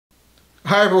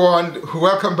Hi everyone,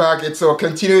 welcome back. It's a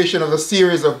continuation of the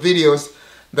series of videos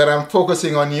that I'm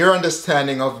focusing on your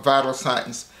understanding of vital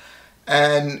signs.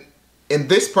 And in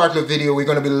this part of the video, we're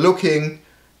going to be looking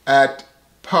at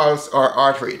pulse or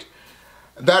heart rate.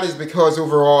 That is because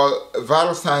overall,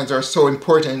 vital signs are so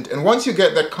important. And once you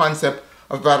get that concept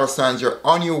of vital signs, you're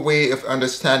on your way of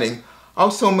understanding how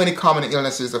so many common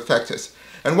illnesses affect us.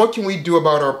 And what can we do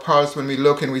about our pulse when we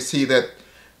look and we see that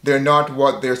they're not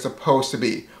what they're supposed to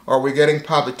be? Are we getting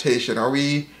palpitation?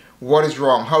 What is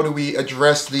wrong? How do we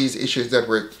address these issues that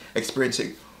we're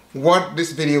experiencing? What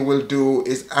this video will do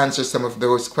is answer some of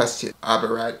those questions. I'll be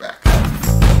right back.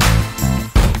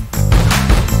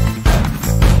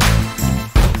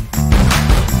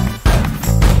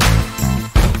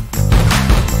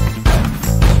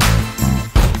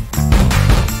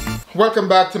 Welcome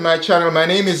back to my channel. My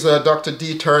name is Dr.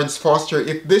 D. Terrence Foster.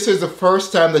 If this is the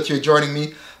first time that you're joining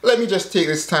me, let me just take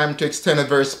this time to extend a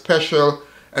very special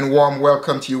and warm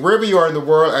welcome to you. Wherever you are in the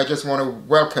world, I just want to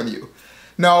welcome you.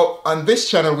 Now, on this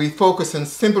channel, we focus on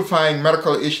simplifying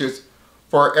medical issues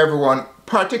for everyone,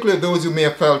 particularly those who may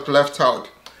have felt left out.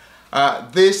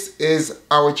 This is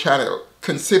our channel.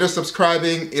 Consider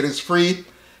subscribing. It is free,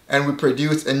 and we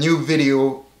produce a new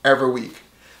video every week.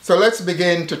 So let's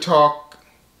begin to talk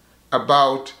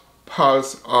about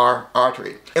pulse or heart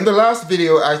rate. In the last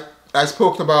video, I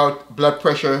spoke about blood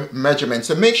pressure measurements,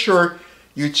 so make sure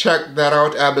you check that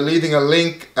out. I'll be leaving a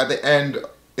link at the end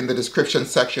in the description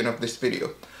section of this video.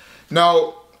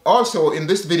 Now, also in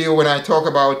this video, when I talk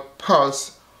about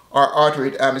pulse or heart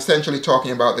rate, I'm essentially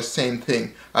talking about the same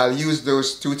thing. I'll use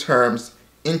those two terms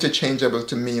interchangeable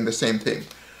to mean the same thing.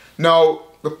 Now,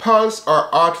 the pulse or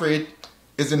heart rate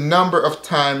is the number of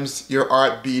times your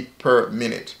heart beat per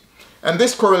minute. And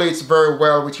this correlates very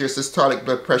well with your systolic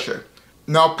blood pressure.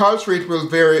 Now, pulse rate will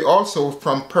vary also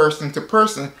from person to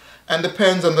person and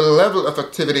depends on the level of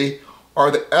activity or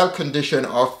the health condition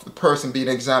of the person being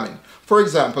examined. For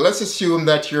example, let's assume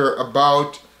that you're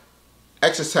about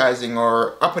exercising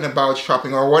or up and about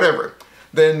shopping or whatever.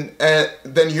 Then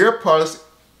your pulse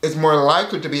is more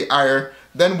likely to be higher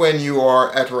than when you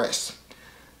are at rest.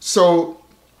 So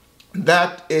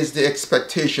that is the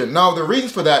expectation. Now, the reason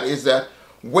for that is that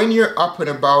when you're up and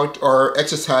about or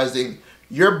exercising,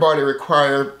 your body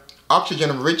requires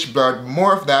oxygen-rich blood,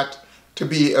 more of that to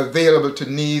be available to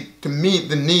meet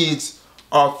the needs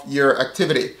of your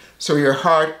activity. So your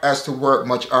heart has to work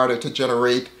much harder to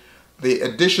generate the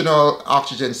additional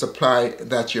oxygen supply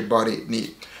that your body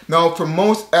needs. Now, for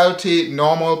most healthy,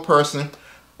 normal person,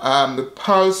 the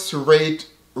pulse rate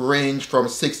range from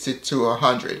 60 to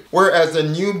 100, whereas a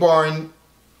newborn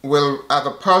will have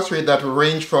a pulse rate that will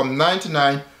range from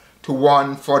 99 to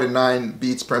 149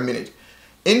 beats per minute.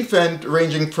 Infant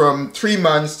ranging from 3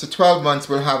 months to 12 months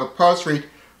will have a pulse rate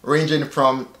ranging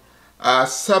from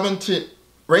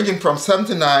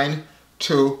 79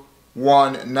 to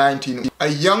 119. A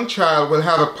young child will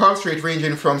have a pulse rate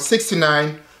ranging from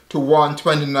 69 to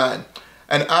 129.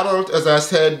 An adult, as I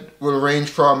said, will range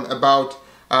from about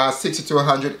 60 to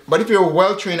 100. But if you're a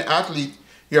well-trained athlete,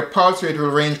 your pulse rate will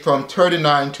range from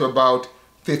 39 to about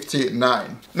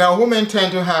 59. Now, women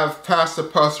tend to have faster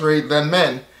pulse rate than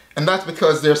men, and that's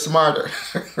because they're smarter.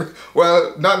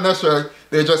 Well, not necessarily,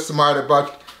 they're just smarter,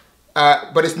 but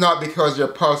it's not because their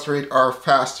pulse rate are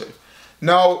faster.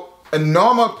 Now, a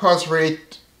normal pulse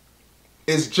rate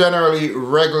is generally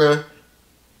regular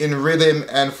in rhythm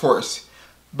and force,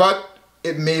 but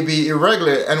it may be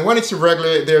irregular, and when it's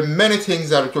irregular, there are many things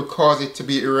that will cause it to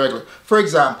be irregular. For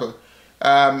example,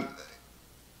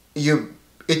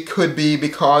 it could be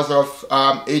because of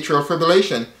atrial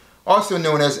fibrillation, also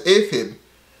known as AFib.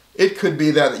 It could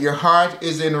be that your heart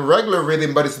is in regular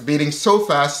rhythm, but it's beating so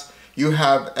fast you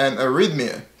have an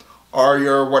arrhythmia,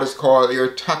 or what is called your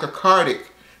tachycardic,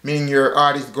 meaning your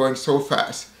heart is going so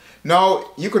fast.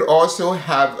 Now, you could also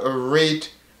have a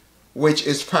rate which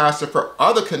is faster for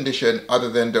other conditions other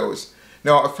than those.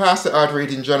 Now, a faster heart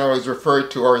rate in general is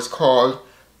referred to or is called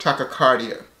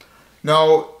tachycardia.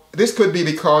 Now, this could be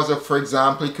because of, for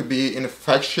example, it could be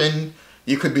infection,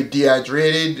 you could be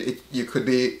dehydrated, you could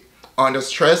be under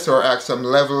stress or at some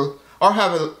level, or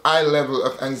have a high level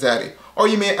of anxiety. Or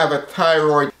you may have a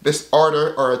thyroid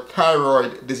disorder or a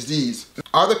thyroid disease.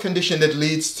 Other condition that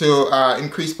leads to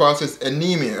increased pulse is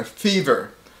anemia,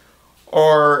 fever,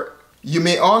 or you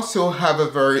may also have a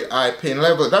very high pain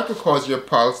level. That could cause your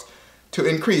pulse to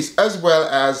increase, as well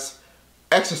as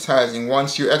exercising.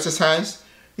 Once you exercise,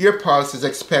 your pulse is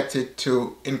expected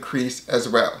to increase as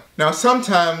well. Now,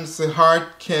 sometimes the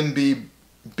heart can be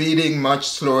beating much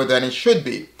slower than it should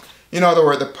be. In other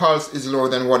words, the pulse is lower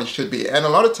than what it should be. And a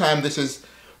lot of time this is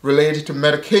related to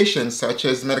medications, such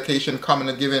as medication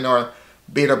commonly given are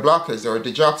beta blockers or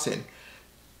digoxin.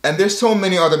 And there's so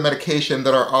many other medications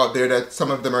that are out there that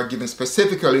some of them are given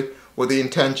specifically with the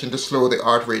intention to slow the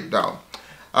heart rate down.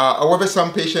 However,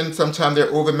 some patients, sometimes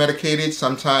they're over-medicated,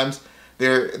 sometimes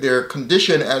their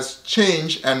condition has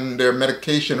changed and their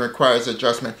medication requires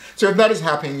adjustment. So if that is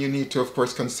happening, you need to, of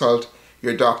course, consult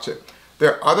your doctor.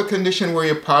 There are other conditions where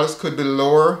your pulse could be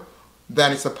lower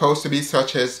than it's supposed to be,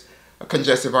 such as a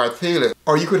congestive heart failure.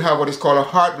 Or you could have what is called a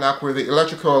heart block, where the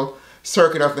electrical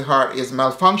circuit of the heart is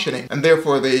malfunctioning, and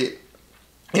therefore the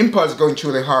impulse going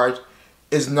through the heart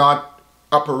is not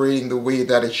operating the way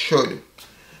that it should.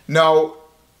 Now,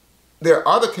 there are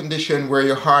other conditions where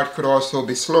your heart could also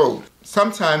be slowed.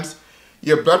 Sometimes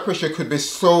your blood pressure could be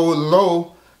so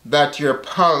low that your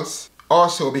pulse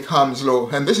also becomes low.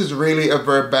 And this is really a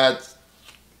very bad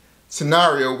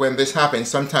scenario when this happens.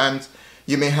 Sometimes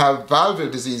you may have valvular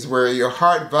disease where your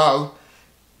heart valve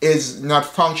is not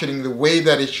functioning the way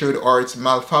that it should, or it's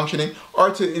malfunctioning, or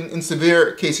in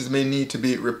severe cases may need to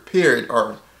be repaired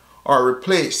or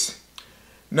replaced.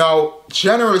 Now,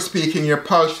 generally speaking, your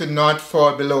pulse should not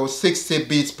fall below 60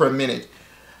 beats per minute.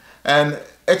 And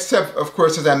except, of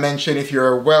course, as I mentioned, if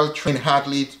you're a well-trained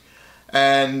athlete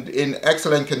and in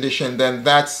excellent condition, then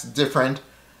that's different.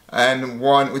 And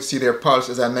one would see their pulse,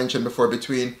 as I mentioned before,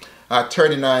 between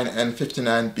 39 and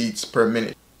 59 beats per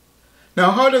minute.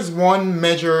 Now, how does one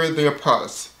measure their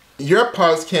pulse? Your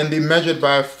pulse can be measured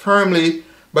by firmly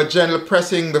but gently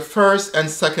pressing the first and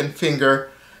second finger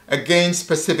against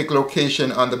specific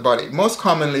location on the body. Most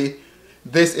commonly,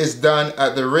 this is done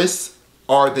at the wrist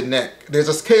or the neck. There's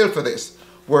a scale for this,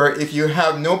 where if you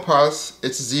have no pulse,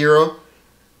 it's 0.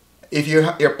 If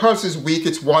your pulse is weak,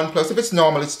 it's 1+. If it's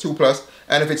normal, it's 2+.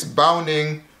 And if it's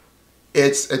bounding,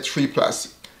 it's a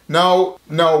 3+. Now,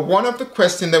 one of the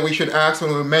questions that we should ask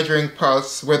when we're measuring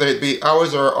pulse, whether it be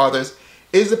ours or others,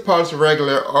 is the pulse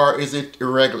regular or is it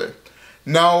irregular?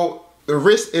 Now, the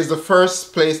wrist is the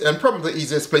first place and probably the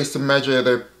easiest place to measure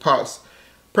the pulse,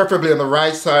 preferably on the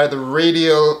right side, the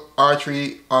radial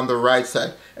artery on the right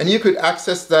side. And you could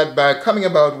access that by coming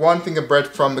about 1 finger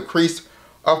breadth from the crease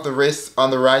of the wrist on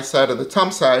the right side of the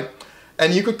thumb side,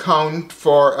 and you could count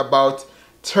for about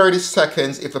 30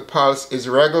 seconds if the pulse is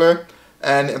regular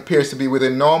and appears to be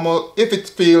within normal. If it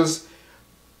feels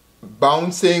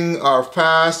bouncing or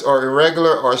fast or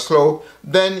irregular or slow,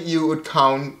 then you would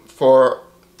count for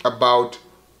about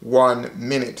 1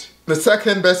 minute. The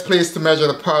second best place to measure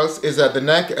the pulse is at the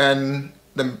neck, and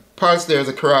the pulse there is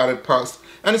a carotid pulse,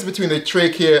 and it's between the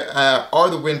trachea or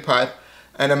the windpipe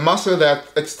and a muscle that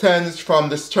extends from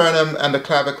the sternum and the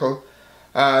clavicle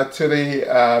to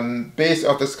the base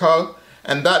of the skull,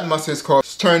 and that muscle is called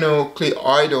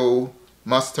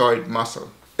sternocleidomastoid muscle.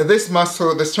 This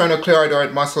muscle, the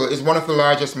sternocleidomastoid muscle, is one of the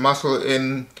largest muscles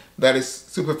that is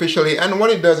superficially, and what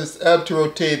it does is help to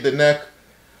rotate the neck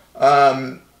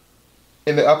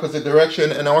in the opposite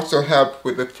direction, and also help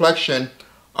with the flexion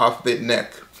of the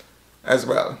neck as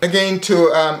well. Again,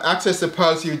 to access the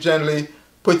pulse, you generally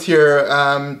put your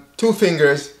 2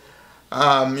 fingers,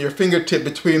 your fingertip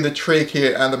between the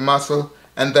trachea and the muscle,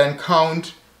 and then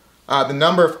count the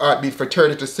number of heartbeats for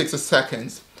 30 to 60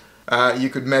 seconds. You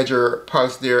could measure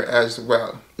pulse there as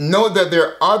well. Note that there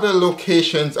are other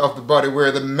locations of the body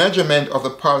where the measurement of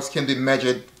the pulse can be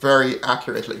measured very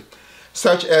accurately,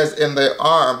 such as in the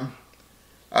arm,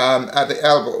 at the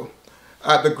elbow,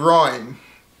 at the groin,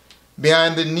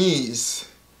 behind the knees,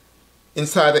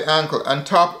 inside the ankle, on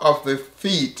top of the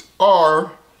feet,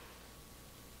 or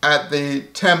at the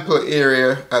temple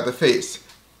area at the face.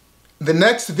 The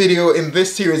next video in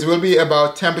this series will be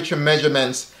about temperature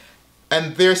measurements,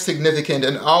 and they're significant,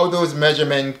 and how those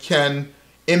measurements can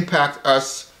impact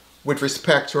us with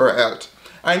respect to our health.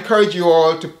 I encourage you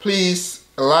all to please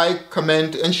like,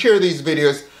 comment, and share these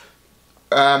videos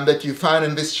that you find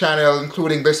in this channel,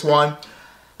 including this one,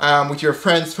 with your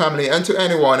friends, family, and to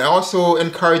anyone. I also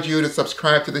encourage you to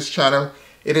subscribe to this channel.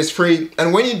 It is free,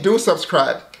 and when you do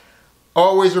subscribe,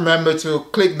 always remember to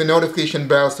click the notification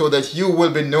bell so that you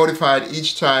will be notified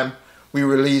each time we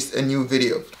release a new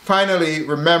video. Finally,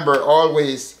 remember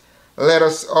always, let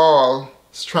us all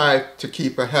strive to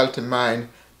keep a healthy mind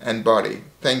and body.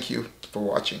 Thank you for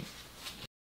watching.